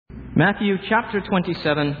Matthew chapter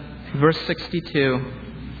 27, verse 62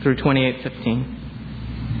 through 28:15.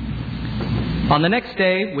 On the next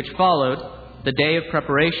day, which followed, the day of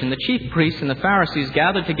preparation, the chief priests and the Pharisees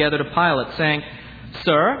gathered together to Pilate, saying,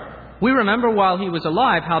 "Sir, we remember while he was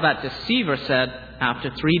alive how that deceiver said, 'After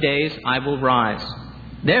 3 days I will rise.'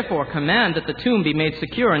 Therefore command that the tomb be made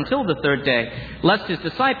secure until the third day, lest his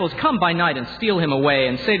disciples come by night and steal him away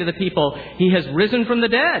and say to the people, 'He has risen from the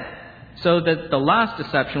dead,' so that the last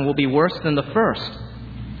deception will be worse than the first."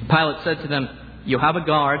 Pilate said to them, "You have a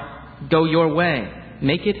guard. Go your way.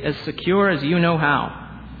 Make it as secure as you know how."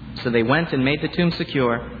 So they went and made the tomb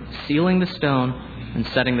secure, sealing the stone and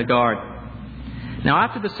setting the guard. Now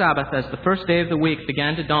after the Sabbath, as the first day of the week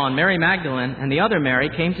began to dawn, Mary Magdalene and the other Mary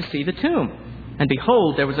came to see the tomb. And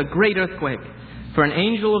behold, there was a great earthquake, for an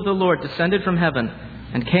angel of the Lord descended from heaven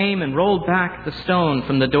and came and rolled back the stone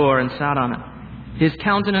from the door and sat on it. His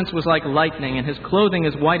countenance was like lightning, and his clothing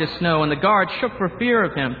as white as snow, and the guards shook for fear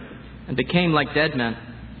of him and became like dead men.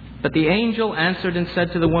 But the angel answered and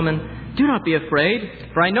said to the woman, "Do not be afraid,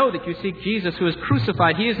 for I know that you seek Jesus who is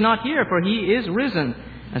crucified. He is not here, for he is risen,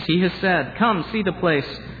 as he has said. Come, see the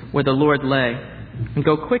place where the Lord lay, and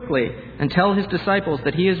go quickly and tell his disciples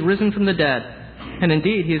that he is risen from the dead. And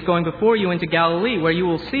indeed, he is going before you into Galilee, where you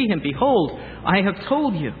will see him. Behold, I have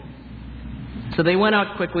told you." So they went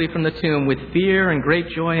out quickly from the tomb with fear and great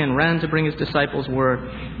joy and ran to bring his disciples word.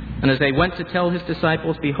 And as they went to tell his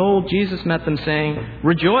disciples, behold, Jesus met them, saying,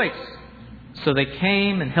 "Rejoice!" So they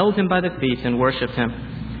came and held him by the feet and worshipped him.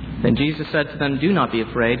 Then Jesus said to them, "Do not be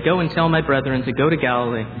afraid. Go and tell my brethren to go to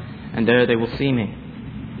Galilee, and there they will see me."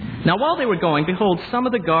 Now while they were going, behold, some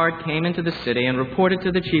of the guard came into the city and reported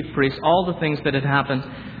to the chief priests all the things that had happened.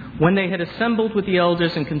 When they had assembled with the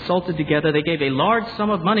elders and consulted together, they gave a large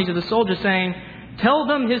sum of money to the soldiers, saying, "Tell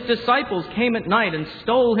them his disciples came at night and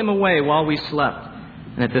stole him away while we slept.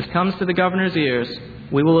 And if this comes to the governor's ears,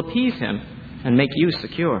 we will appease him and make you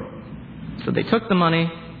secure." So they took the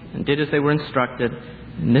money and did as they were instructed.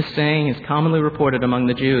 And this saying is commonly reported among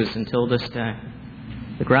the Jews until this day.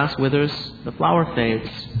 The grass withers, the flower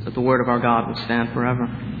fades, but the word of our God will stand forever.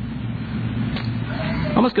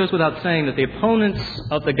 It almost goes without saying that the opponents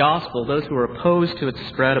of the gospel, those who are opposed to its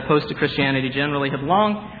spread, opposed to Christianity generally, have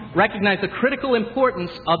long recognized the critical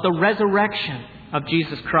importance of the resurrection of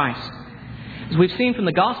Jesus Christ. As we've seen from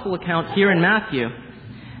the gospel account here in Matthew,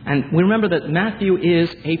 and we remember that Matthew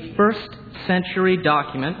is a first-century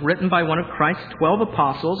document written by one of Christ's 12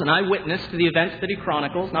 apostles, an eyewitness to the events that he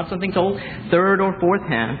chronicles, not something told third or fourth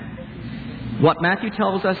hand. What Matthew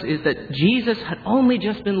tells us is that Jesus had only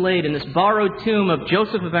just been laid in this borrowed tomb of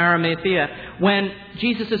Joseph of Arimathea when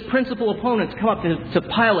Jesus' principal opponents come up to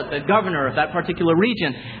Pilate, the governor of that particular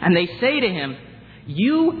region, and they say to him,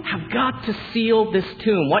 "You have got to seal this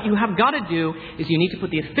tomb. What you have got to do is you need to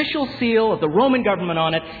put the official seal of the Roman government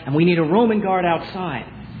on it, and we need a Roman guard outside."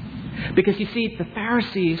 Because you see, the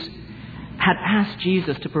Pharisees had asked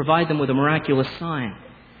Jesus to provide them with a miraculous sign.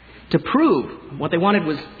 To prove, what they wanted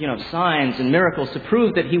was, signs and miracles to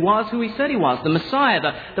prove that he was who he said he was, the Messiah,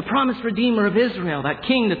 the promised Redeemer of Israel, that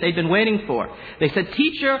king that they'd been waiting for. They said,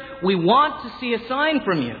 "Teacher, we want to see a sign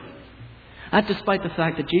from you." That despite the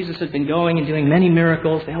fact that Jesus had been going and doing many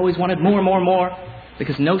miracles, they always wanted more,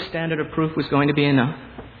 because no standard of proof was going to be enough.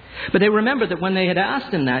 But they remembered that when they had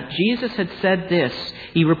asked him that, Jesus had said this.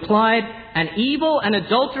 He replied, "An evil and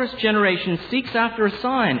adulterous generation seeks after a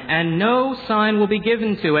sign, and no sign will be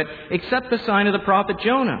given to it except the sign of the prophet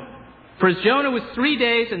Jonah. For as Jonah was 3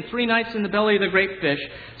 days and 3 nights in the belly of the great fish,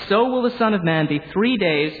 so will the Son of Man be 3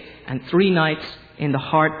 days and 3 nights in the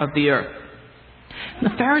heart of the earth."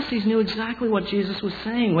 And the Pharisees knew exactly what Jesus was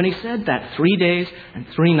saying when he said that. 3 days and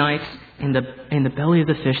 3 nights in the belly of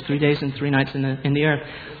the fish, 3 days and 3 nights in the earth.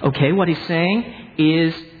 Okay, what he's saying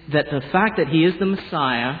is that the fact that he is the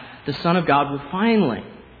Messiah, the Son of God, will finally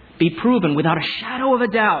be proven without a shadow of a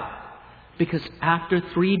doubt. Because after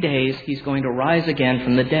 3 days, he's going to rise again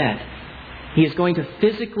from the dead. He is going to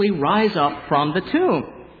physically rise up from the tomb.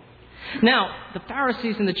 Now, the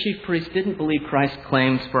Pharisees and the chief priests didn't believe Christ's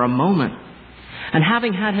claims for a moment. And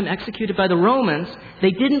having had him executed by the Romans,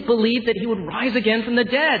 they didn't believe that he would rise again from the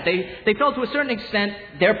dead. They felt to a certain extent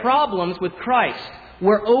their problems with Christ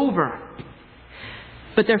were over.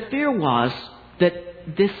 But their fear was that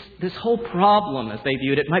this whole problem, as they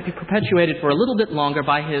viewed it, might be perpetuated for a little bit longer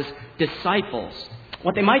by his disciples.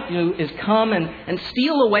 What they might do is come and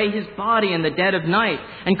steal away his body in the dead of night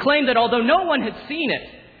and claim that although no one had seen it,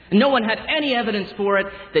 and no one had any evidence for it,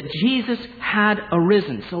 that Jesus had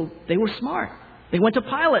arisen. So they were smart. They went to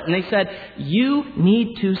Pilate and they said, "You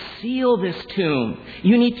need to seal this tomb.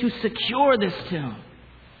 You need to secure this tomb."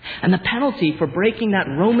 And the penalty for breaking that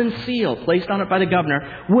Roman seal placed on it by the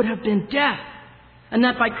governor would have been death. And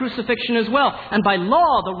that by crucifixion as well. And by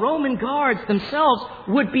law, the Roman guards themselves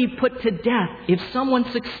would be put to death if someone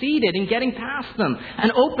succeeded in getting past them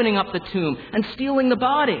and opening up the tomb and stealing the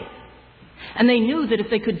body. And they knew that if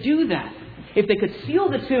they could do that, if they could seal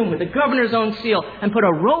the tomb with the governor's own seal and put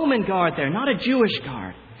a Roman guard there, not a Jewish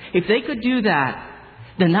guard, if they could do that,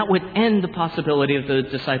 then that would end the possibility of the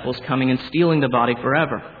disciples coming and stealing the body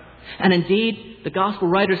forever. And indeed, the gospel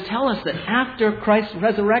writers tell us that after Christ's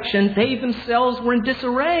resurrection, they themselves were in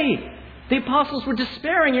disarray. The apostles were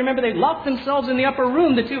despairing. You remember they locked themselves in the upper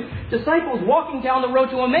room, the two disciples walking down the road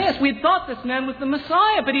to Emmaus. We had thought this man was the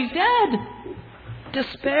Messiah, but he's dead.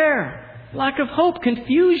 Despair, lack of hope,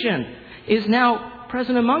 confusion is now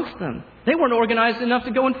present amongst them. They weren't organized enough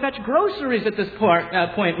to go and fetch groceries at this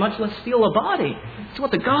point, much less steal a body. That's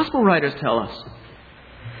what the gospel writers tell us.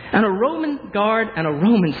 And a Roman guard and a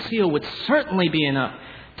Roman seal would certainly be enough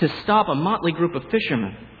to stop a motley group of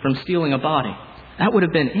fishermen from stealing a body. That would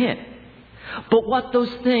have been it. But what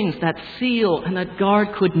those things, that seal and that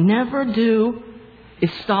guard, could never do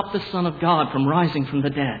is stop the Son of God from rising from the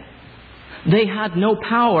dead. They had no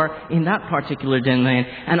power in that particular domain.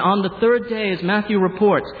 And on the third day, as Matthew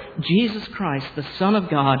reports, Jesus Christ, the Son of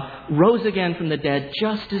God, rose again from the dead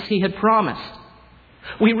just as he had promised.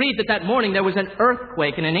 We read that morning there was an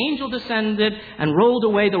earthquake and an angel descended and rolled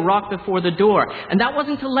away the rock before the door. And that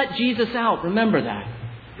wasn't to let Jesus out. Remember that.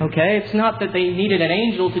 Okay? It's not that they needed an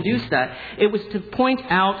angel to do that. It was to point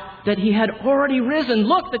out that he had already risen.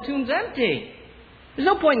 Look, the tomb's empty. There's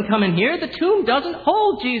no point in coming here. The tomb doesn't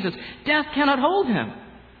hold Jesus. Death cannot hold him.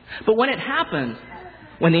 But when it happened,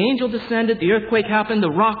 when the angel descended, the earthquake happened, the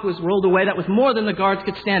rock was rolled away. That was more than the guards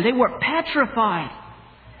could stand. They were petrified.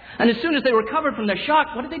 And as soon as they recovered from their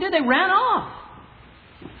shock, what did they do? They ran off.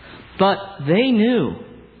 But they knew,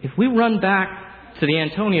 if we run back to the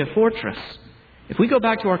Antonia fortress, if we go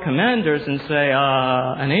back to our commanders and say,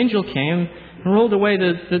 an angel came and rolled away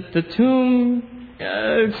the tomb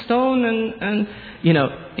stone and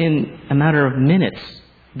in a matter of minutes,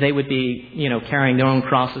 they would be, carrying their own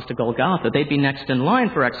crosses to Golgotha. They'd be next in line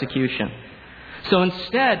for execution. So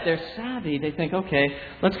instead, they're savvy. They think, okay,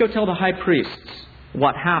 let's go tell the high priests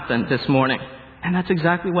what happened this morning. And that's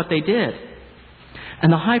exactly what they did.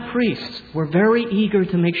 And the high priests were very eager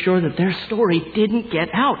to make sure that their story didn't get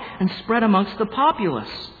out and spread amongst the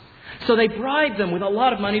populace. So they bribed them with a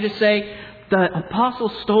lot of money to say the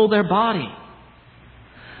apostles stole their body.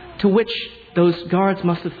 To which those guards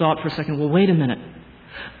must have thought for a second, well, wait a minute.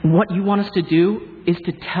 What you want us to do is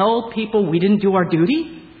to tell people we didn't do our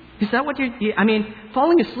duty? Is that what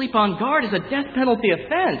falling asleep on guard is a death penalty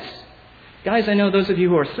offense. Guys, I know those of you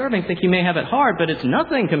who are serving think you may have it hard, but it's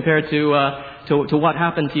nothing compared to what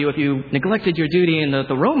happened to you if you neglected your duty in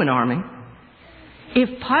the Roman army. If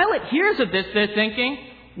Pilate hears of this, they're thinking,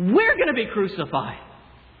 we're going to be crucified.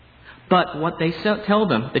 But what they tell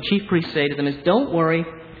them, the chief priests say to them, is don't worry,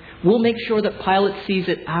 we'll make sure that Pilate sees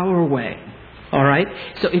it our way. All right?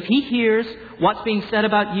 So if he hears what's being said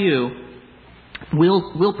about you,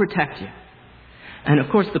 we'll protect you. And of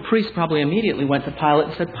course, the priest probably immediately went to Pilate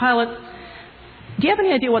and said, Pilate, do you have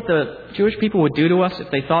any idea what the Jewish people would do to us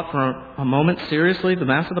if they thought for a moment seriously, the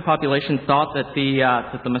mass of the population thought that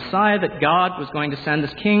the Messiah, that God was going to send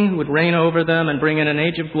this king who would reign over them and bring in an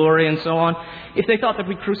age of glory and so on, if they thought that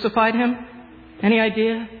we crucified him? Any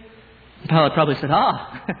idea? Pilate probably said,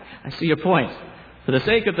 I see your point. For the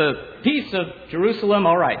sake of the peace of Jerusalem,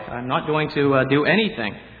 all right, I'm not going to do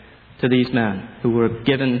anything to these men who were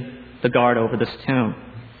given the guard over this tomb.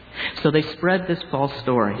 So they spread this false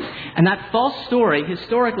story. And that false story,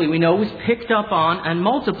 historically, we know, was picked up on and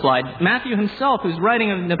multiplied. Matthew himself, who's writing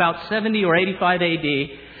in about 70 or 85 AD,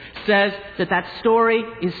 says that story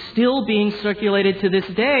is still being circulated to this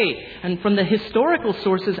day. And from the historical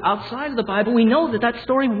sources outside of the Bible, we know that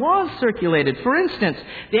story was circulated. For instance,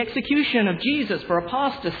 the execution of Jesus for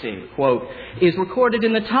apostasy, quote, is recorded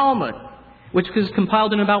in the Talmud, which was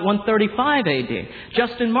compiled in about 135 AD.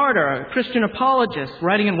 Justin Martyr, a Christian apologist,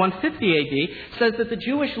 writing in 150 AD, says that the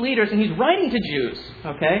Jewish leaders, and he's writing to Jews,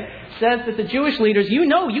 says that the Jewish leaders,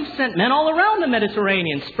 you've sent men all around the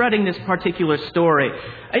Mediterranean spreading this particular story.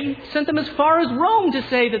 You sent them as far as Rome to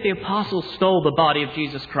say that the apostles stole the body of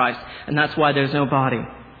Jesus Christ, and that's why there's no body.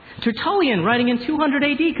 Tertullian, writing in 200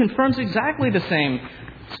 AD, confirms exactly the same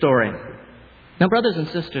story. Now, brothers and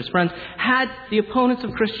sisters, friends, had the opponents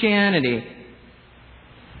of Christianity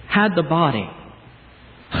had the body,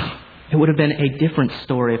 it would have been a different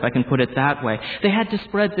story, if I can put it that way. They had to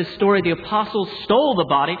spread this story. The apostles stole the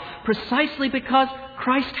body precisely because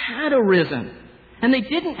Christ had arisen. And they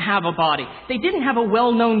didn't have a body. They didn't have a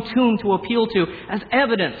well-known tomb to appeal to as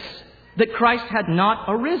evidence that Christ had not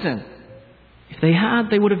arisen. If they had,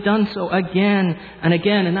 they would have done so again and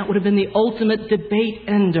again, and that would have been the ultimate debate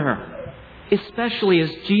ender, especially as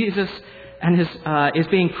Jesus is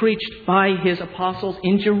being preached by his apostles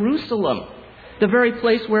in Jerusalem, the very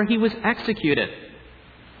place where he was executed.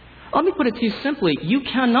 Let me put it to you simply. You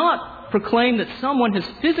cannot proclaim that someone has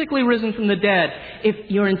physically risen from the dead if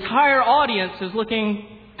your entire audience is looking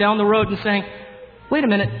down the road and saying, wait a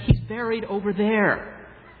minute, he's buried over there.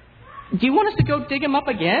 Do you want us to go dig him up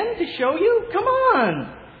again to show you? Come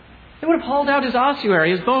on. They would have hauled out his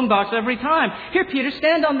ossuary, his bone box every time. Here, Peter,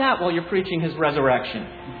 stand on that while you're preaching his resurrection.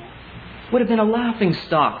 Would have been a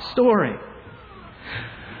laughing-stock story.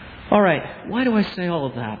 All right, why do I say all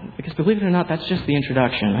of that? Because believe it or not, that's just the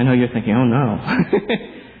introduction. I know you're thinking, oh no.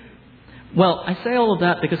 Well, I say all of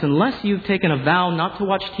that because unless you've taken a vow not to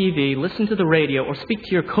watch TV, listen to the radio, or speak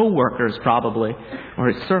to your co-workers probably,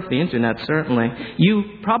 or surf the internet certainly,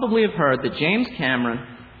 you probably have heard that James Cameron,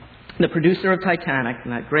 the producer of Titanic,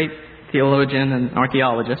 and that great theologian and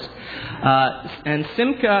archaeologist, and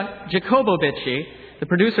Simcha Jacobovici, the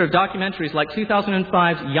producer of documentaries like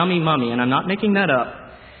 2005's Yummy Mummy, and I'm not making that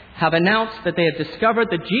up, have announced that they have discovered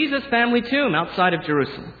the Jesus family tomb outside of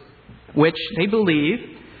Jerusalem, which they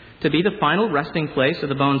believe to be the final resting place of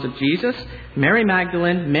the bones of Jesus, Mary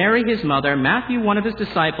Magdalene, Mary his mother, Matthew, one of his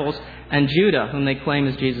disciples, and Judah, whom they claim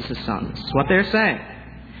is Jesus' son. This is what they're saying.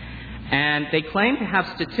 And they claim to have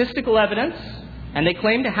statistical evidence, and they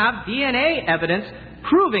claim to have DNA evidence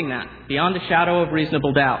proving that beyond a shadow of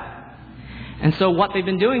reasonable doubt. And so what they've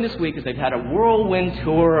been doing this week is they've had a whirlwind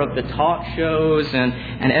tour of the talk shows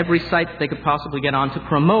and every site that they could possibly get on to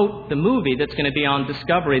promote the movie that's going to be on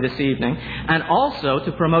Discovery this evening, and also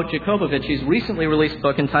to promote Jacobovici's recently released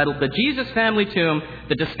book entitled The Jesus Family Tomb,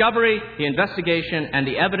 The Discovery, the Investigation, and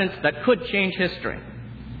the Evidence That Could Change History.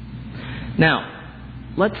 Now,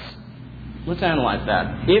 let's analyze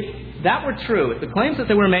that. If that were true, if the claims that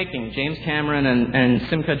they were making, James Cameron and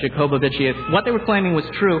Simcha Jacobovici, if what they were claiming was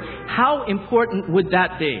true, how important would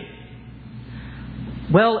that be?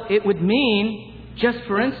 Well, it would mean, just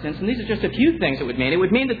for instance, and these are just a few things it would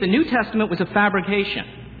mean that the New Testament was a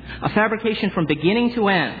fabrication from beginning to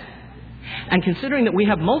end. And considering that we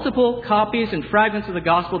have multiple copies and fragments of the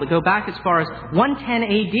Gospel that go back as far as 110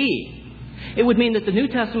 AD, it would mean that the New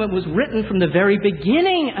Testament was written from the very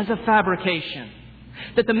beginning as a fabrication.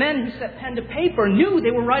 That the men who set pen to paper knew they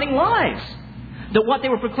were writing lies. That what they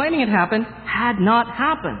were proclaiming had happened had not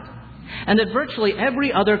happened. And that virtually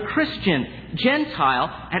every other Christian, Gentile,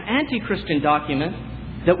 and anti-Christian document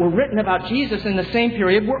that were written about Jesus in the same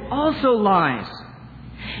period were also lies.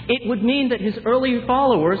 It would mean that his early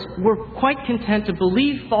followers were quite content to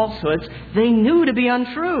believe falsehoods they knew to be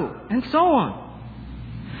untrue, and so on.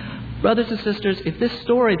 Brothers and sisters, if this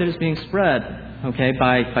story that is being spread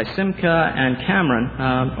by Simcha and Cameron,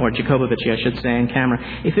 or Jacobovici, I should say, and Cameron,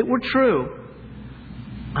 if it were true,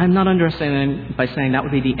 I'm not understanding by saying that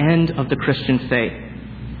would be the end of the Christian faith.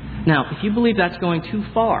 Now, if you believe that's going too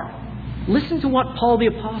far, listen to what Paul the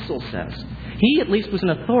Apostle says. He at least was an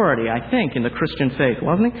authority, I think, in the Christian faith,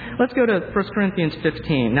 wasn't he? Let's go to 1 Corinthians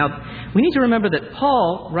 15. Now, we need to remember that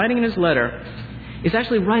Paul, writing in his letter, is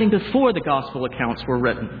actually writing before the Gospel accounts were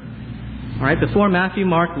written. All right, before Matthew,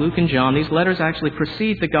 Mark, Luke, and John, these letters actually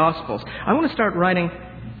precede the Gospels. I want to start reading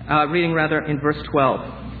in verse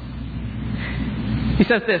 12. He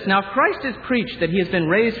says this, "Now if Christ is preached that he has been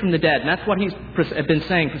raised from the dead," and that's what he's been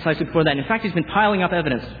saying precisely before that. In fact, he's been piling up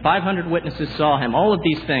evidence. 500 witnesses saw him, all of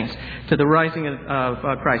these things, to the rising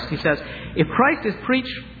of Christ. He says, "If Christ is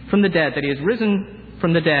preached from the dead, that he has risen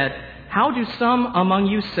from the dead, how do some among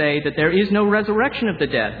you say that there is no resurrection of the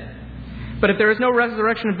dead? But if there is no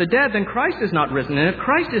resurrection of the dead, then Christ is not risen. And if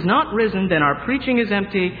Christ is not risen, then our preaching is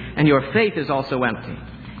empty, and your faith is also empty.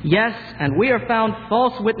 Yes, and we are found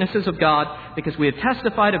false witnesses of God, because we have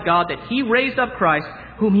testified of God that he raised up Christ,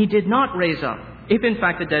 whom he did not raise up, if in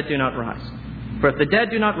fact the dead do not rise. For if the dead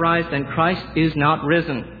do not rise, then Christ is not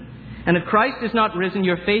risen. And if Christ is not risen,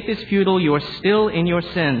 your faith is futile, you are still in your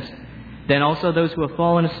sins. Then also those who have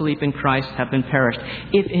fallen asleep in Christ have been perished.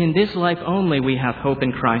 If in this life only we have hope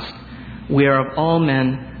in Christ, we are of all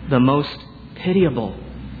men the most pitiable."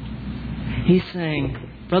 He's saying,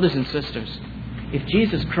 brothers and sisters, if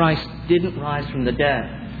Jesus Christ didn't rise from the dead,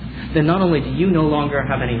 then not only do you no longer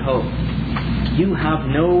have any hope, you have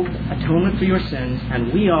no atonement for your sins,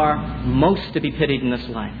 and we are most to be pitied in this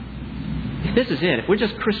life. If this is it, if we're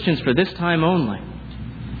just Christians for this time only,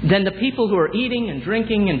 then the people who are eating and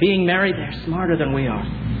drinking and being merry, they're smarter than we are.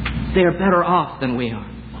 They are better off than we are.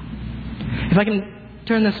 If I can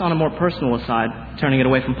turn this on a more personal aside, turning it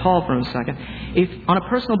away from Paul for a second. If, on a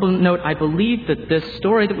personal note, I believe that this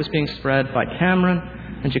story that was being spread by Cameron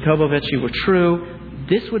and Jacobovici were true,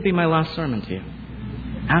 this would be my last sermon to you.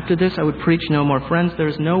 After this, I would preach no more. Friends, there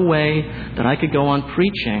is no way that I could go on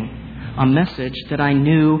preaching a message that I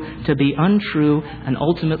knew to be untrue and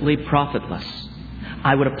ultimately profitless.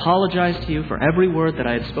 I would apologize to you for every word that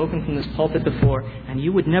I had spoken from this pulpit before, and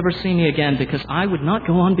you would never see me again because I would not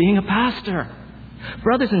go on being a pastor.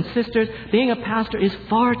 Brothers and sisters, being a pastor is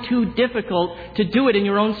far too difficult to do it in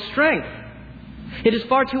your own strength. It is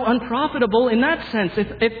far too unprofitable in that sense.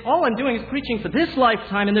 If all I'm doing is preaching for this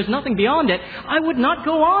lifetime and there's nothing beyond it, I would not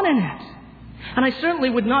go on in it. And I certainly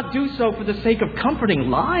would not do so for the sake of comforting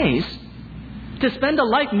lies. To spend a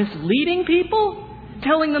life misleading people?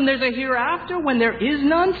 Telling them there's a hereafter when there is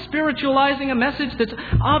none? Spiritualizing a message that's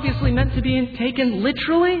obviously meant to be taken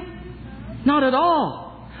literally? Not at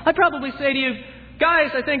all. I'd probably say to you,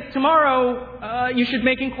 guys, I think tomorrow you should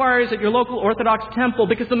make inquiries at your local Orthodox temple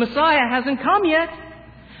because the Messiah hasn't come yet.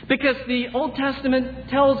 Because the Old Testament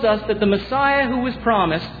tells us that the Messiah who was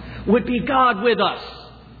promised would be God with us.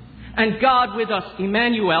 And God with us,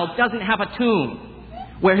 Emmanuel, doesn't have a tomb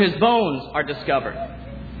where his bones are discovered.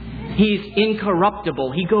 He's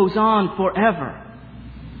incorruptible. He goes on forever.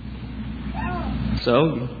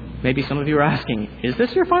 So, maybe some of you are asking, is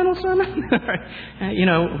this your final sermon?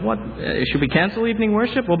 Should we cancel evening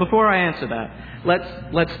worship? Well, before I answer that,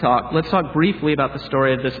 let's talk. Let's talk briefly about the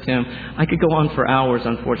story of this tomb. I could go on for hours,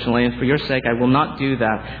 unfortunately, and for your sake, I will not do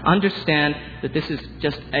that. Understand that this is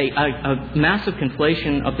just a massive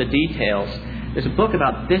conflation of the details. There's a book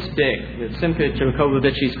about this big with Simcha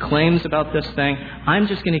Jacobovici's claims about this thing. I'm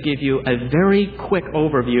just going to give you a very quick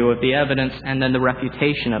overview of the evidence and then the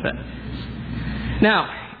refutation of it. Now,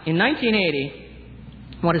 in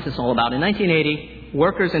 1980, what is this all about? In 1980,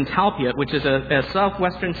 workers in Talpiot, which is a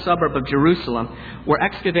southwestern suburb of Jerusalem, were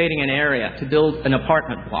excavating an area to build an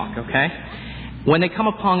apartment block, okay? When they come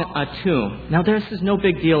upon a tomb. Now, this is no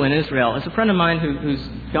big deal in Israel. As a friend of mine who's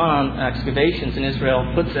gone on excavations in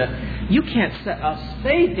Israel puts it, you can't set a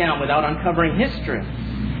spade down without uncovering history.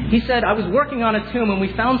 He said, I was working on a tomb and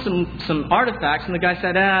we found some artifacts, and the guy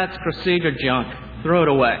said, it's Crusader junk. Throw it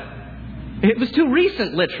away. It was too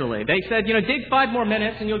recent, literally. They said, dig 5 more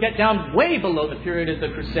minutes and you'll get down way below the period of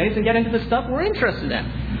the Crusades and get into the stuff we're interested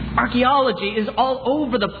in. Archaeology is all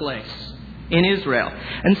over the place in Israel.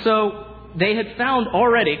 And so they had found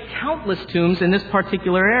already countless tombs in this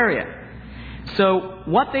particular area. So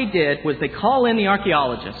what they did was they call in the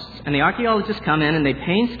archaeologists, and the archaeologists come in and they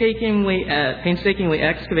painstakingly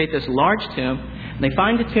excavate this large tomb. They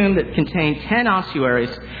find a tomb that contained 10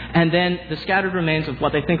 ossuaries and then the scattered remains of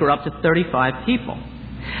what they think are up to 35 people.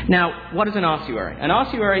 Now, what is an ossuary? An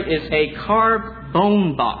ossuary is a carved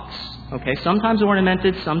bone box. Okay, sometimes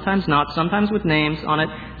ornamented, sometimes not, sometimes with names on it,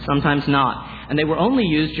 sometimes not. And they were only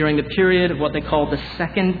used during the period of what they call the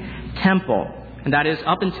Second Temple. And that is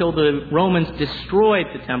up until the Romans destroyed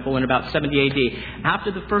the temple in about 70 A.D.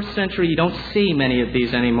 After the first century, you don't see many of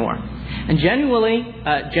these anymore. And generally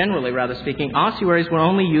speaking, ossuaries were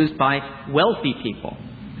only used by wealthy people.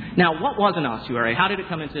 Now, what was an ossuary? How did it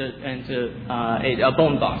come into a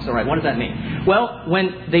bone box? All right, what does that mean? Well,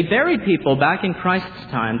 when they buried people back in Christ's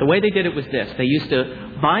time, the way they did it was this. They used to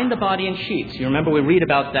bind the body in sheets. You remember we read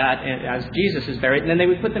about that as Jesus is buried. And then they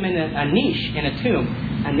would put them in a niche in a tomb.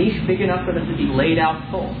 A niche big enough for them to be laid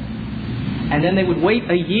out full. And then they would wait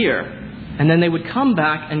a year. And then they would come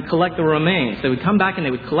back and collect the remains. They would come back and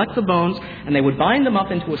they would collect the bones. And they would bind them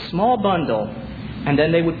up into a small bundle. And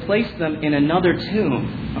then they would place them in another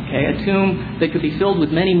tomb. Okay, a tomb that could be filled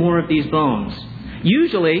with many more of these bones.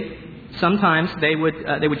 Usually, sometimes they would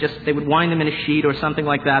wind them in a sheet or something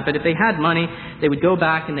like that. But if they had money, they would go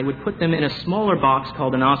back and they would put them in a smaller box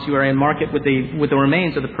called an ossuary and mark it with the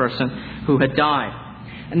remains of the person who had died.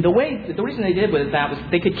 And the reason they did that was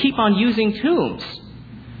they could keep on using tombs.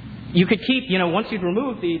 You could keep, once you'd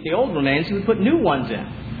remove the old remains, you would put new ones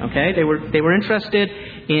in. Okay, they were interested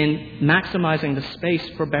in maximizing the space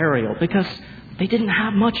for burial because they didn't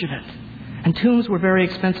have much of it. And tombs were very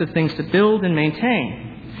expensive things to build and maintain.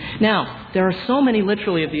 Now, there are so many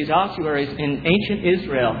literally of these ossuaries in ancient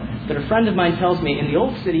Israel that a friend of mine tells me in the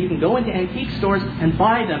old city you can go into antique stores and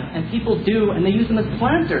buy them, and people do, and they use them as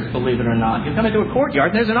planters, believe it or not. You come into a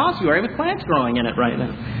courtyard and there's an ossuary with plants growing in it right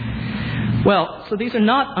now. Well, so these are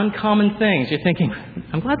not uncommon things. You're thinking,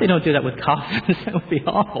 I'm glad they don't do that with coffins. That would be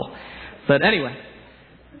awful. But anyway,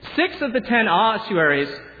 6 of the 10 ossuaries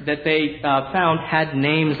that they found had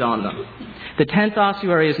names on them. The 10th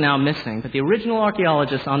ossuary is now missing, but the original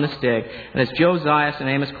archaeologists on this dig, and it's Joe Zayas and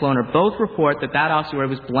Amos Kloner, both report that that ossuary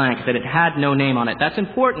was blank, that it had no name on it. That's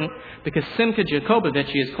important because Simcha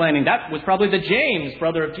Jacobovici is claiming that was probably the James,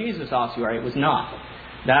 brother of Jesus, ossuary. It was not.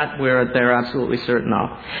 That they're absolutely certain of.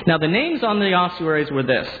 Now, the names on the ossuaries were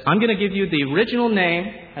this. I'm going to give you the original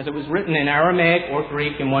name as it was written in Aramaic or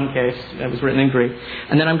Greek in one case. It was written in Greek.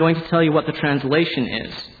 And then I'm going to tell you what the translation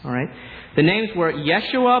is. All right? The names were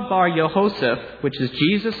Yeshua bar Yehoseph, which is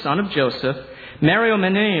Jesus, son of Joseph,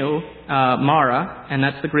 Mariomeneu Mara, and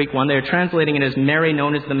that's the Greek one. They're translating it as Mary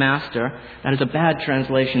known as the Master. That is a bad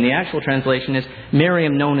translation. The actual translation is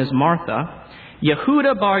Miriam known as Martha.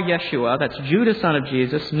 Yehuda bar Yeshua, that's Judah, son of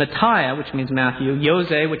Jesus. Matthiah, which means Matthew.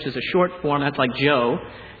 Jose, which is a short form, that's like Joe.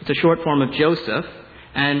 It's a short form of Joseph.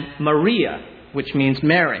 And Maria, which means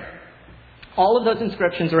Mary. All of those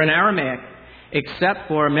inscriptions are in Aramaic, except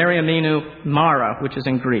for Mariamenu Mara, which is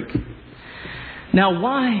in Greek. Now,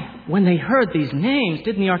 why, when they heard these names,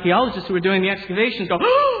 didn't the archaeologists who were doing the excavations go,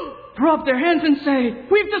 throw up their hands and say,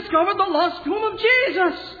 we've discovered the lost tomb of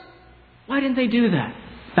Jesus? Why didn't they do that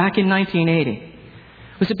back in 1980?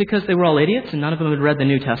 Was it because they were all idiots and none of them had read the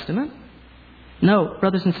New Testament? No,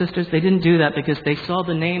 brothers and sisters, they didn't do that because they saw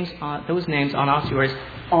the names, those names on ossuaries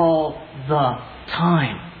all the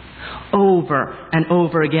time. Over and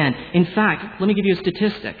over again. In fact, let me give you a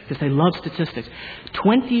statistic, because they love statistics.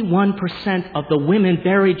 21% of the women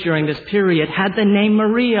buried during this period had the name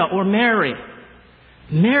Maria or Mary.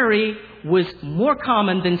 Mary was more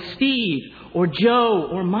common than Steve or Joe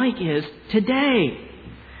or Mike is today.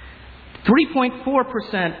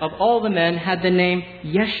 3.4% of all the men had the name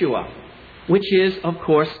Yeshua, which is, of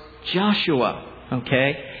course, Joshua.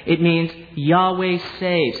 Okay? It means Yahweh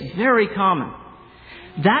saves. Very common.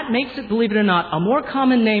 That makes it, believe it or not, a more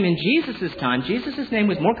common name in Jesus' time. Jesus' name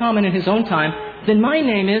was more common in his own time than my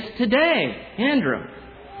name is today, Andrew.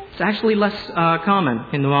 It's actually less common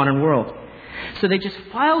in the modern world. So they just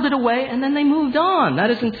filed it away and then they moved on.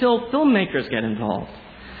 That is until filmmakers get involved.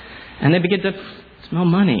 And they begin to smell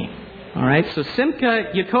money. All right, so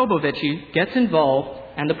Simcha Jacobovici gets involved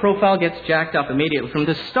and the profile gets jacked up immediately. From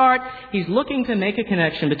the start, he's looking to make a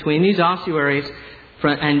connection between these ossuaries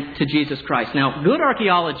and to Jesus Christ. Now, good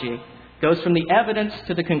archaeology goes from the evidence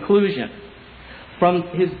to the conclusion. From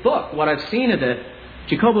his book, What I've Seen of It,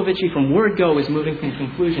 Jacobovici from word go is moving from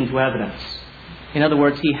conclusion to evidence. In other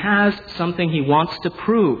words, he has something he wants to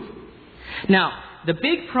prove. Now, the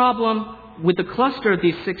big problem with the cluster of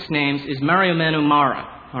these 6 names is Mariamenu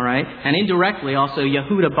Mara. All right, and indirectly also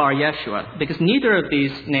Yehuda bar Yeshua, because neither of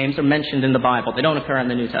these names are mentioned in the Bible. They don't occur in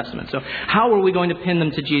the New Testament. So how are we going to pin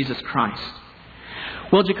them to Jesus Christ?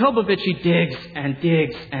 Well, Jacobovici digs and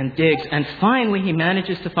digs and digs, and finally he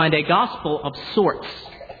manages to find a gospel of sorts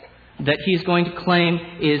that he's going to claim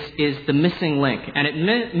is the missing link. And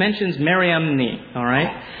it mentions Mariamne, all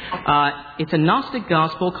right? It's a Gnostic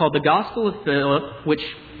gospel called the Gospel of Philip, which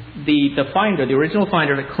the finder, the original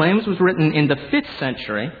finder, it claims was written in the 5th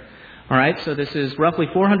century. All right, so this is roughly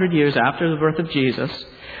 400 years after the birth of Jesus.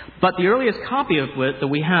 But the earliest copy of it that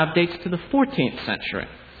we have dates to the 14th century.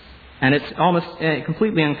 And it's almost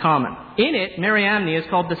completely uncommon. In it, Mariamne is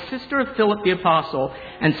called the sister of Philip the Apostle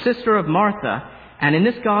and sister of Martha. And in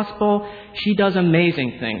this gospel, she does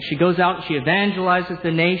amazing things. She goes out and she evangelizes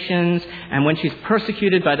the nations. And when she's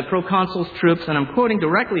persecuted by the proconsul's troops, and I'm quoting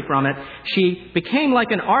directly from it, she became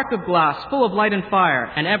like an arc of glass full of light and fire,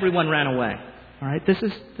 and everyone ran away. All right, this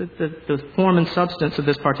is the form and substance of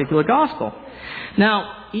this particular gospel.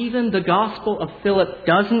 Now, even the Gospel of Philip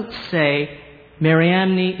doesn't say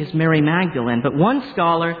Mariamne is Mary Magdalene, but one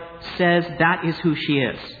scholar says that is who she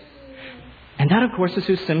is. And that, of course, is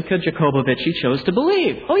who Simcha Jacobovici chose to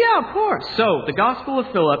believe. Oh, yeah, of course. So, the Gospel of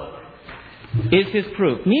Philip is his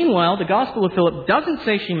proof. Meanwhile, the Gospel of Philip doesn't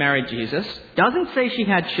say she married Jesus, doesn't say she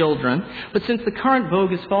had children, but since the current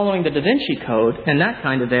vogue is following the Da Vinci Code and that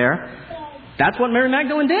kind of that's what Mary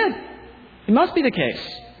Magdalene did. It must be the case.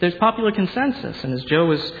 There's popular consensus, and as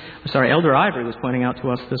Elder Ivory was pointing out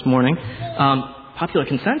to us this morning, popular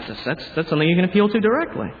consensus, that's something you can appeal to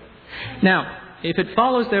directly. Now, if it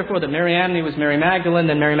follows, therefore, that Mariamne was Mary Magdalene,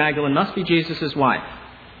 then Mary Magdalene must be Jesus' wife.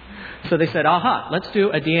 So they said, let's do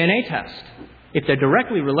a DNA test. If they're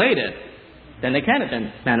directly related, then they can have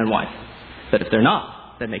been man and wife. But if they're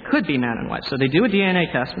not, then they could be man and wife. So they do a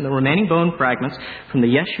DNA test from the remaining bone fragments from the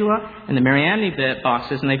Yeshua and the Mariamne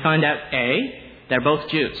boxes, and they find out, A, they're both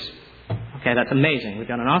Jews. Okay, that's amazing. We've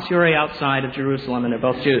got an ossuary outside of Jerusalem, and they're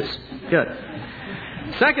both Jews. Good.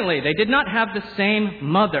 Secondly, they did not have the same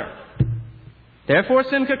mother. Therefore,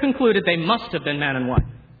 Simcha concluded they must have been man and wife.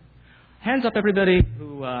 Hands up everybody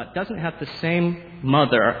who doesn't have the same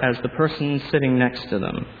mother as the person sitting next to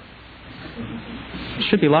them.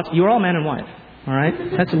 Should be lots. You're all man and wife. All right?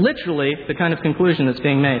 That's literally the kind of conclusion that's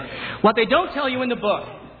being made. What they don't tell you in the book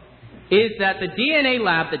is that the DNA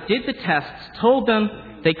lab that did the tests told them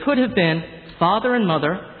they could have been father and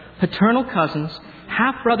mother, paternal cousins,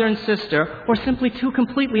 half-brother and sister, or simply two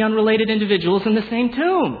completely unrelated individuals in the same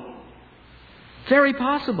tomb. Very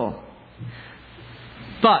possible.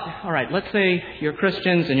 But, all right, let's say you're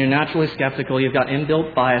Christians and you're naturally skeptical. You've got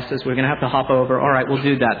inbuilt biases. We're going to have to hop over. All right, we'll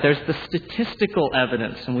do that. There's the statistical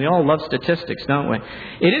evidence, and we all love statistics, don't we?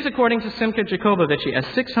 It is, according to Simcha Jacobovici, a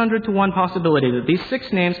 600 to 1 possibility that these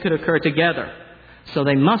 6 names could occur together. So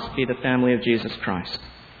they must be the family of Jesus Christ.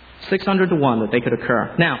 600 to 1 that they could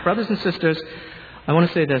occur. Now, brothers and sisters, I want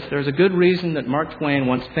to say this. There's a good reason that Mark Twain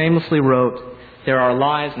once famously wrote, there are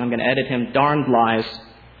lies, and I'm going to edit him, darned lies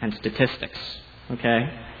and statistics. Okay,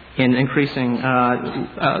 in increasing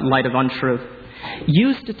light of untruth.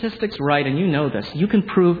 Use statistics right, and you know this. You can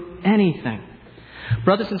prove anything.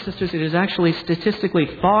 Brothers and sisters, it is actually statistically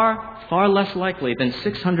far less likely than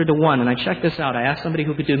 600 to 1. And I checked this out. I asked somebody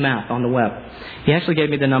who could do math on the web. He actually gave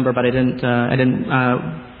me the number, but I didn't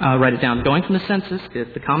write it down. Going from the census,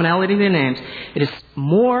 the commonality of the names, it is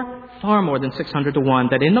far more than 600 to 1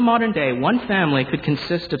 that in the modern day, one family could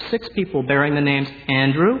consist of 6 people bearing the names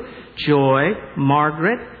Andrew, Joy,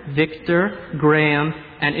 Margaret, Victor, Graham,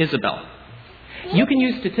 and Isabel. You can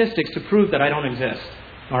use statistics to prove that I don't exist,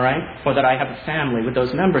 all right? Or that I have a family with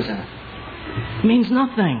those members in it. It means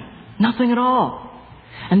nothing. Nothing at all.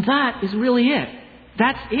 And that is really it.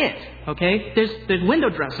 That's it, okay? There's window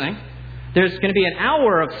dressing. There's going to be an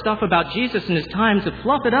hour of stuff about Jesus and his time to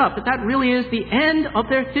fluff it up, but that really is the end of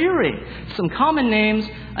their theory. Some common names,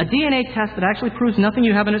 a DNA test that actually proves nothing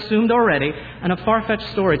you haven't assumed already, and a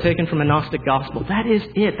far-fetched story taken from a Gnostic gospel. That is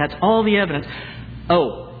it. That's all the evidence.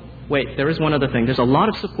 Oh, wait, there is one other thing. There's a lot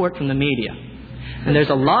of support from the media. And there's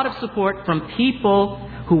a lot of support from people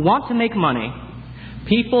who want to make money,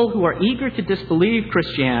 people who are eager to disbelieve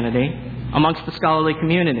Christianity amongst the scholarly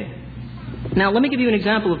community. Now, let me give you an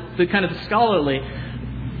example of the kind of scholarly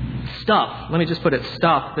stuff. Let me just put it,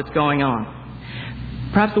 stuff that's going on.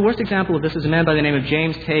 Perhaps the worst example of this is a man by the name of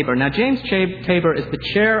James Tabor. Now, James Tabor is the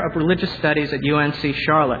chair of religious studies at UNC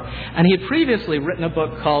Charlotte. And he had previously written a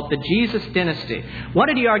book called The Jesus Dynasty. What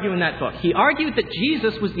did he argue in that book? He argued that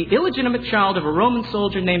Jesus was the illegitimate child of a Roman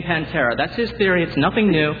soldier named Pantera. That's his theory. It's nothing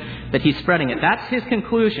new, but he's spreading it. That's his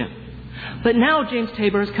conclusion. But now James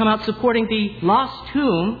Tabor has come out supporting the lost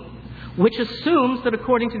tomb, which assumes that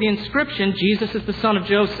according to the inscription, Jesus is the son of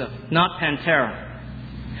Joseph, not Pantera.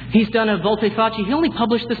 He's done a volte-face. He only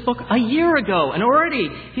published this book a year ago, and already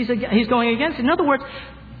he's going against it. In other words,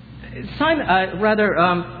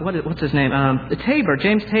 what's his name?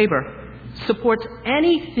 James Tabor, supports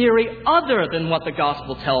any theory other than what the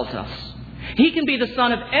gospel tells us. He can be the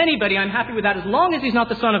son of anybody. I'm happy with that, as long as he's not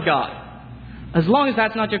the son of God. As long as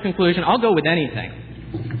that's not your conclusion, I'll go with anything.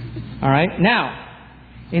 All right? Now,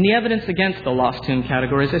 in the evidence against the lost tomb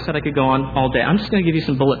category, as I said, I could go on all day. I'm just going to give you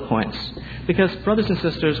some bullet points. Because, brothers and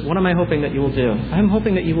sisters, what am I hoping that you will do? I'm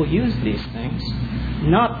hoping that you will use these things,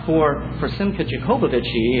 not for Simcha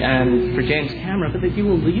Jacobovici and for James Cameron, but that you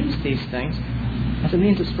will use these things as a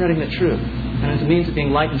means of spreading the truth and as a means of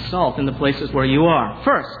being light and salt in the places where you are.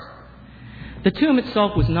 First, the tomb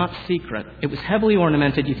itself was not secret. It was heavily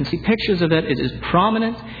ornamented. You can see pictures of it. It is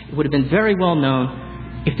prominent. It would have been very well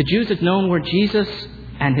known. If the Jews had known where Jesus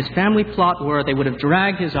and his family plot were, they would have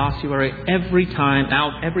dragged his ossuary every time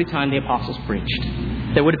the apostles preached.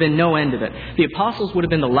 There would have been no end of it. The apostles would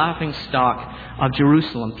have been the laughing stock of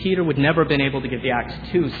Jerusalem. Peter would never have been able to give the Acts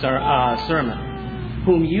 2 sermon.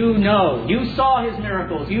 Whom you know. You saw his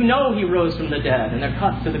miracles. You know he rose from the dead. And they're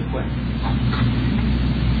cut to the quick.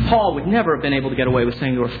 Paul would never have been able to get away with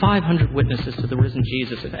saying there were 500 witnesses to the risen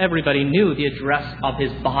Jesus if everybody knew the address of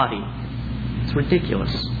his body. It's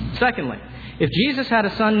ridiculous. Secondly, if Jesus had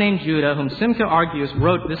a son named Judah, whom Simcha argues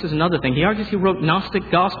wrote, this is another thing, he argues he wrote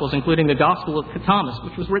Gnostic Gospels, including the Gospel of Thomas,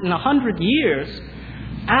 which was written 100 years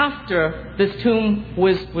after this tomb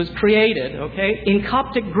was created, okay, in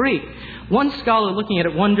Coptic Greek. One scholar looking at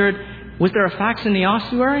it wondered, was there a fax in the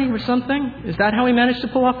ossuary or something? Is that how he managed to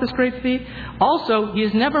pull off this great feat? Also, he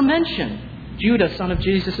is never mentioned. Judah, son of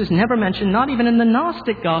Jesus, is never mentioned, not even in the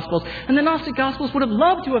Gnostic Gospels. And the Gnostic Gospels would have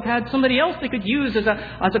loved to have had somebody else they could use as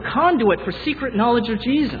a conduit for secret knowledge of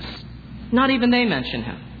Jesus. Not even they mention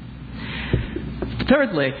him.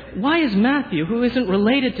 Thirdly, why is Matthew, who isn't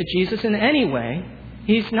related to Jesus in any way,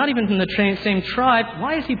 he's not even from the same tribe,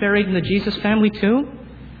 why is he buried in the Jesus family tomb?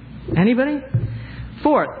 Anybody?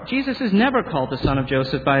 Fourth, Jesus is never called the son of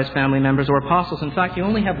Joseph by his family members or apostles. In fact, you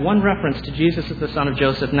only have one reference to Jesus as the son of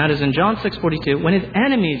Joseph, and that is in John 6:42, when his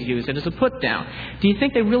enemies use it as a put-down. Do you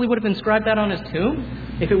think they really would have inscribed that on his tomb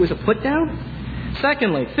if it was a put-down?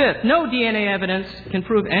 Secondly, fifth, no DNA evidence can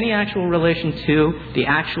prove any actual relation to the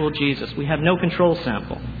actual Jesus. We have no control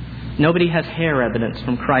sample. Nobody has hair evidence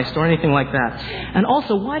from Christ or anything like that. And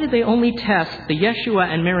also, why did they only test the Yeshua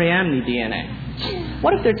and Mariamne DNA?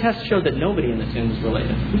 What if their test showed that nobody in the tomb was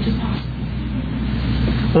related? Which is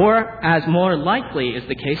possible. Or, as more likely is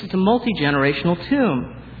the case, it's a multi-generational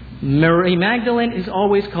tomb. Mary Magdalene is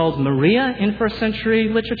always called Maria in first century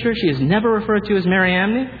literature. She is never referred to as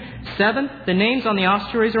Mariamne. Seventh, the names on the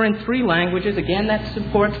ossuaries are in 3 languages. Again, that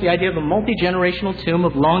supports the idea of a multi-generational tomb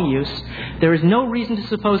of long use. There is no reason to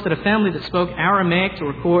suppose that a family that spoke Aramaic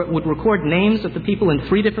would record names of the people in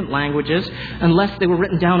 3 different languages unless they were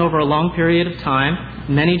written down over a long period of time,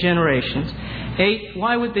 many generations. 8,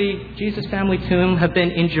 why would the Jesus family tomb have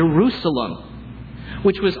been in Jerusalem,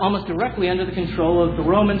 which was almost directly under the control of the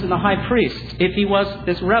Romans and the high priests, if he was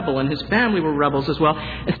this rebel, and his family were rebels as well,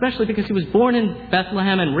 especially because he was born in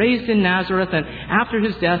Bethlehem and raised in Nazareth, and after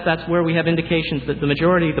his death, that's where we have indications that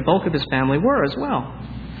the bulk of his family were as well.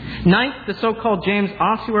 9th, the so-called James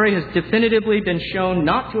ossuary has definitively been shown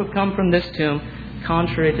not to have come from this tomb,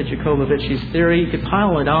 contrary to Jacobovitch's theory. You could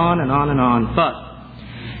pile it on and on and on. But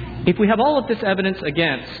if we have all of this evidence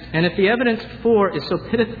against, and if the evidence for is so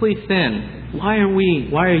pitifully thin, why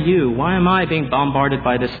am I being bombarded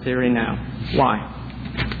by this theory now?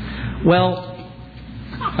 Why? Well,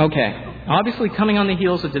 okay. Obviously, coming on the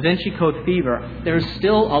heels of Da Vinci Code fever, there's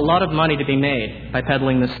still a lot of money to be made by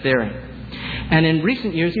peddling this theory. And in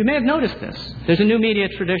recent years, you may have noticed this. There's a new media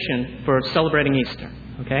tradition for celebrating Easter.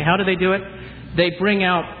 Okay, how do they do it? They bring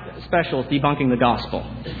out specials debunking the gospel,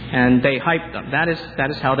 and they hype them. That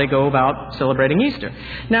is how they go about celebrating Easter.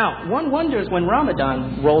 Now, one wonders when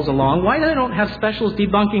Ramadan rolls along, why they don't have specials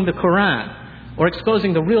debunking the Quran or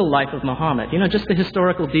exposing the real life of Muhammad. Just the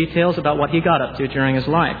historical details about what he got up to during his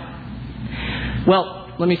life.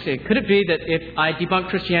 Well, let me see. Could it be that if I debunk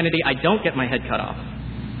Christianity, I don't get my head cut off?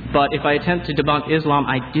 But if I attempt to debunk Islam,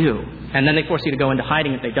 I do. And then they force you to go into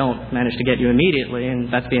hiding if they don't manage to get you immediately,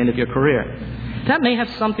 and that's the end of your career. That may have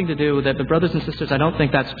something to do with it, but brothers and sisters, I don't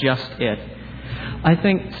think that's just it. I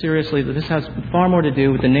think, seriously, that this has far more to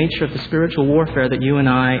do with the nature of the spiritual warfare that you and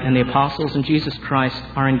I and the apostles and Jesus Christ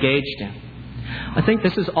are engaged in. I think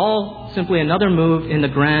this is all simply another move in the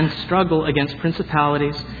grand struggle against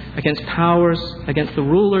principalities, against powers, against the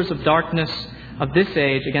rulers of darkness of this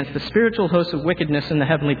age, against the spiritual hosts of wickedness in the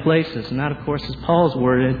heavenly places. And that, of course, is Paul's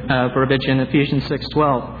verbiage in Ephesians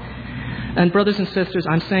 6:12. And brothers and sisters,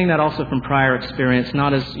 I'm saying that also from prior experience,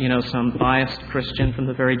 not as, some biased Christian from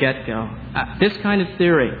the very get-go. This kind of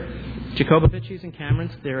theory, Jacobovitch's and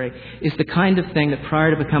Cameron's theory, is the kind of thing that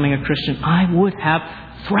prior to becoming a Christian, I would have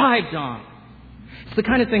thrived on. It's the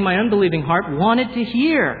kind of thing my unbelieving heart wanted to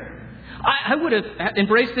hear. I would have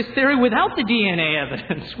embraced this theory without the DNA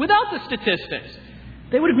evidence, without the statistics.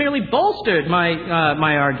 They would have merely bolstered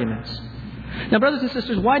my arguments. Now, brothers and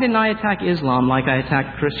sisters, why didn't I attack Islam like I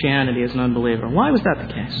attacked Christianity as an unbeliever? Why was that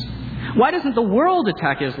the case? Why doesn't the world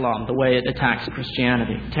attack Islam the way it attacks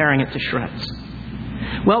Christianity, tearing it to shreds?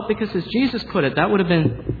 Well, because as Jesus put it, that would have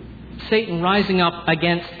been Satan rising up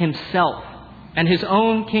against himself and his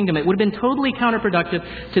own kingdom. It would have been totally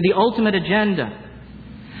counterproductive to the ultimate agenda.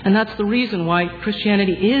 And that's the reason why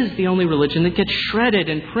Christianity is the only religion that gets shredded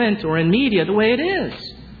in print or in media the way it is.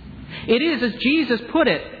 It is, as Jesus put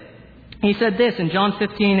it. He said this in John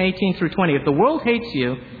 15:18 through 20. If the world hates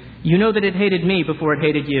you, you know that it hated me before it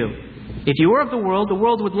hated you. If you were of the world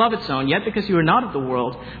would love its own. Yet because you are not of the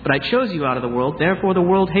world, but I chose you out of the world, therefore the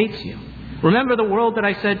world hates you. Remember the world that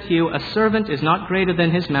I said to you, a servant is not greater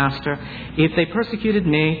than his master. If they persecuted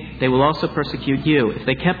me, they will also persecute you. If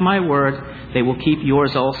they kept my word, they will keep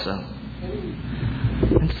yours also.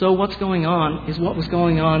 And so what's going on is what was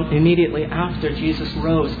going on immediately after Jesus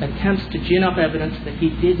rose. Attempts to gin up evidence that he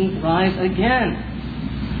didn't rise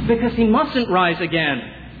again. Because he mustn't rise again.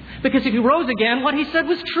 Because if he rose again, what he said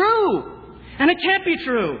was true. And it can't be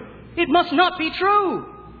true. It must not be true.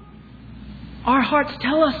 Our hearts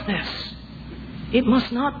tell us this. It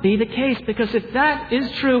must not be the case, because if that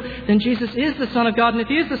is true, then Jesus is the Son of God. And if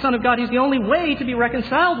he is the Son of God, he's the only way to be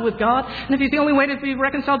reconciled with God. And if he's the only way to be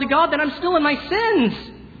reconciled to God, then I'm still in my sins.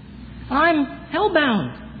 I'm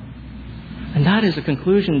hellbound. And that is a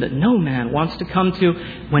conclusion that no man wants to come to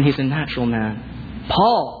when he's a natural man.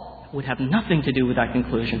 Paul would have nothing to do with that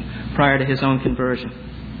conclusion prior to his own conversion.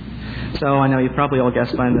 So I know you've probably all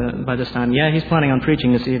guessed by this time, yeah, he's planning on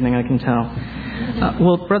preaching this evening, I can tell.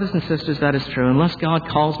 Well, brothers and sisters, that is true. Unless God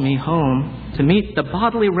calls me home to meet the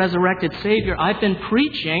bodily resurrected Savior I've been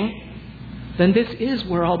preaching, then this is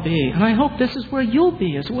where I'll be. And I hope this is where you'll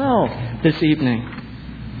be as well this evening.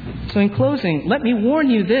 So in closing, let me warn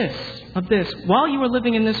you of this. While you are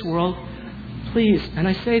living in this world, please, and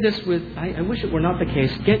I say this I wish it were not the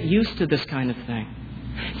case, get used to this kind of thing.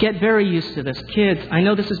 Get very used to this. Kids, I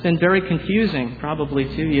know this has been very confusing, probably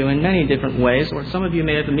to you in many different ways, or some of you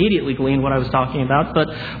may have immediately gleaned what I was talking about, but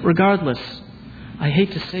regardless, I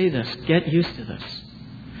hate to say this, get used to this.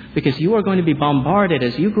 Because you are going to be bombarded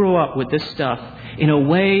as you grow up with this stuff in a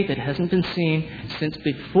way that hasn't been seen since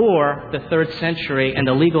before the 3rd century and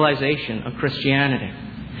the legalization of Christianity.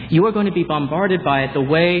 You are going to be bombarded by it the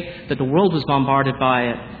way that the world was bombarded by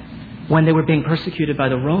it when they were being persecuted by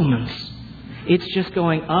the Romans. It's just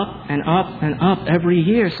going up and up and up every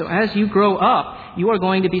year. So as you grow up, you are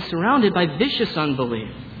going to be surrounded by vicious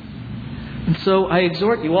unbelief. And so I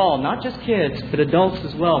exhort you all, not just kids, but adults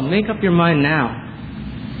as well, make up your mind now.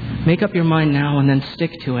 Make up your mind now and then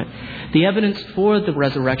stick to it. The evidence for the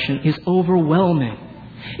resurrection is overwhelming.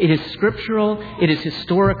 It is scriptural, it is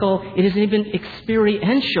historical, it is even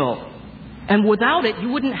experiential. And without it, you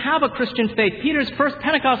wouldn't have a Christian faith. Peter's first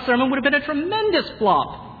Pentecost sermon would have been a tremendous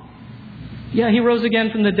flop. Yeah, he rose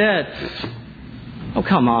again from the dead. Oh,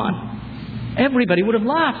 come on. Everybody would have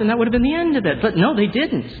laughed and that would have been the end of it. But no, they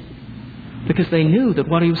didn't. Because they knew that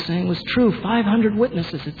what he was saying was true. 500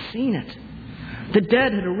 witnesses had seen it. The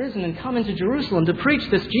dead had arisen and come into Jerusalem to preach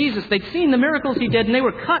this Jesus. They'd seen the miracles he did and they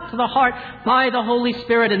were cut to the heart by the Holy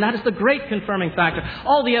Spirit. And that is the great confirming factor.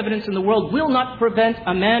 All the evidence in the world will not prevent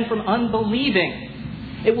a man from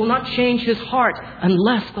unbelieving. It will not change his heart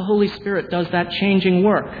unless the Holy Spirit does that changing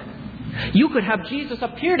work. You could have Jesus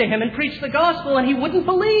appear to him and preach the gospel and he wouldn't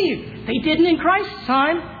believe. They didn't in Christ's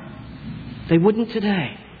time. They wouldn't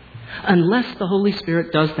today. Unless the Holy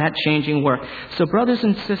Spirit does that changing work. So brothers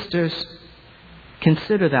and sisters,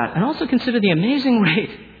 consider that. And also consider the amazing rate,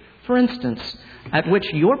 for instance, at which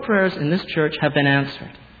your prayers in this church have been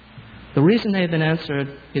answered. The reason they have been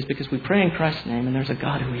answered is because we pray in Christ's name and there's a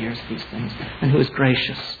God who hears these things and who is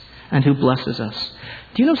gracious and who blesses us.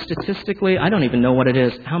 Do you know statistically, I don't even know what it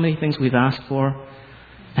is, how many things we've asked for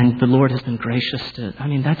and the Lord has been gracious to?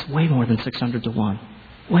 That's way more than 600 to 1.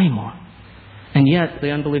 Way more. And yet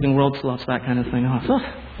the unbelieving world sloughs that kind of thing off. Oh,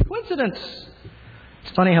 coincidence.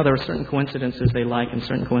 It's funny how there are certain coincidences they like and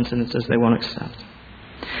certain coincidences they won't accept.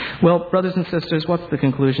 Well, brothers and sisters, what's the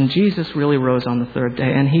conclusion? Jesus really rose on the 3rd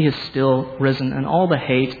day, and he is still risen. And all the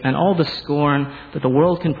hate and all the scorn that the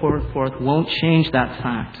world can pour forth won't change that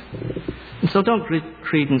fact. And so don't give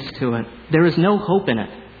credence to it. There is no hope in it.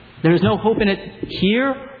 There is no hope in it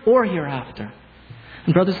here or hereafter.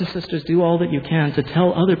 And brothers and sisters, do all that you can to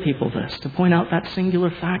tell other people this, to point out that singular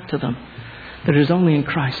fact to them, that it is only in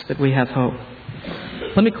Christ that we have hope.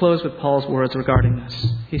 Let me close with Paul's words regarding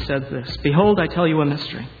this. He says this, "Behold, I tell you a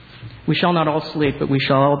mystery. We shall not all sleep, but we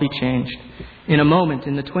shall all be changed. In a moment,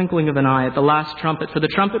 in the twinkling of an eye, at the last trumpet. For the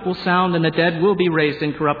trumpet will sound, and the dead will be raised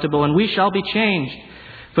incorruptible, and we shall be changed.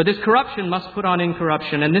 For this corruption must put on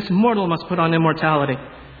incorruption, and this mortal must put on immortality.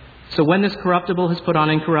 So when this corruptible has put on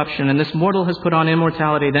incorruption, and this mortal has put on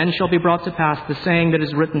immortality, then shall be brought to pass the saying that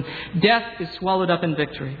is written, Death is swallowed up in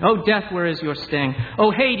victory. O death, where is your sting?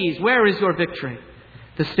 O Hades, where is your victory?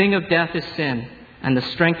 The sting of death is sin, and the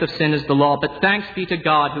strength of sin is the law. But thanks be to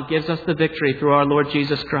God who gives us the victory through our Lord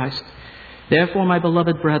Jesus Christ. Therefore, my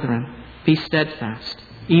beloved brethren, be steadfast,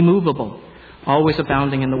 immovable, always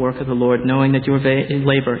abounding in the work of the Lord, knowing that your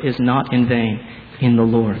labor is not in vain in the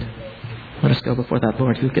Lord." Let us go before that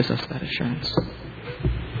Lord who gives us that assurance.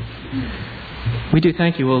 We do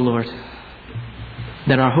thank you, O Lord,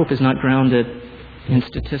 that our hope is not grounded in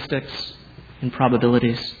statistics, in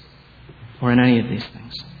probabilities, or in any of these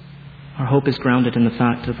things. Our hope is grounded in the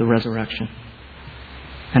fact of the resurrection.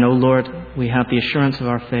 And, O Lord, we have the assurance of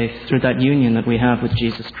our faith through that union that we have with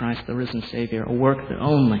Jesus Christ, the risen Savior, a work that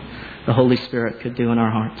only the Holy Spirit could do in our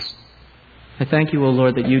hearts. I thank you, O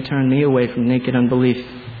Lord, that you turned me away from naked unbelief.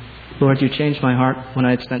 Lord, you changed my heart when I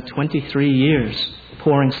had spent 23 years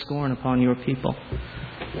pouring scorn upon your people,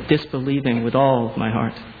 disbelieving with all of my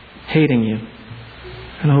heart, hating you.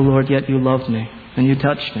 And, O Lord, yet you loved me, and you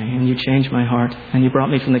touched me, and you changed my heart, and you brought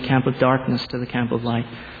me from the camp of darkness to the camp of light.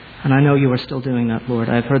 And I know you are still doing that, Lord.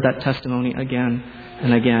 I've heard that testimony again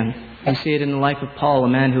and again. You see it in the life of Paul, a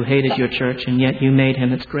man who hated your church, and yet you made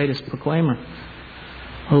him its greatest proclaimer.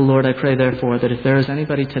 Oh, Lord, I pray, therefore, that if there is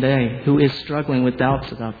anybody today who is struggling with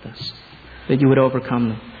doubts about this, that you would overcome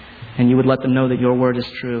them, and you would let them know that your word is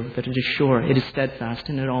true, that it is sure, it is steadfast,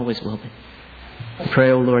 and it always will be. I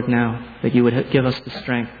pray, O Lord, now that you would give us the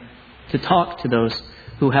strength to talk to those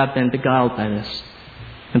who have been beguiled by this,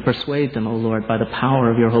 and persuade them, O Lord, by the power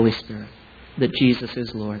of your Holy Spirit, that Jesus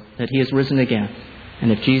is Lord, that He has risen again.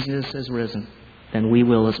 And if Jesus has risen, then we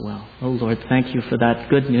will as well. O Lord, thank you for that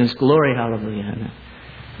good news. Glory, hallelujah.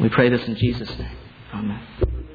 We pray this in Jesus' name. Amen.